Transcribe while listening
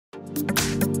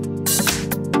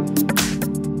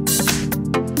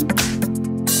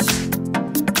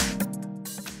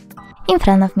In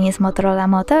front of me is Motorola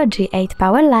Moto G8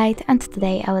 Power Lite, and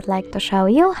today I would like to show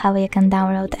you how you can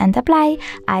download and apply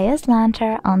iOS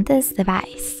launcher on this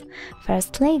device.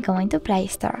 Firstly, go into Play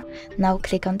Store. Now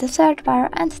click on the search bar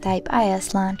and type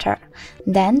iOS launcher.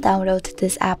 Then download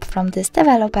this app from this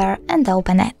developer and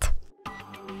open it.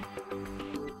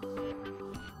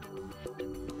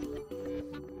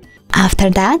 After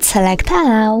that, select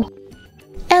Allow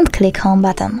and click Home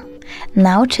button.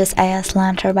 Now choose iOS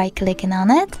launcher by clicking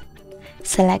on it.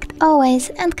 Select Always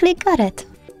and click Got it.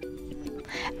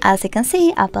 As you can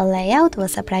see, Apple layout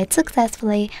was applied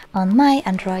successfully on my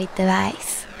Android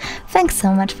device. Thanks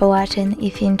so much for watching.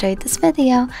 If you enjoyed this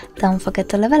video, don't forget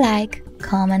to leave a like,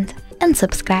 comment and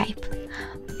subscribe.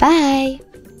 Bye!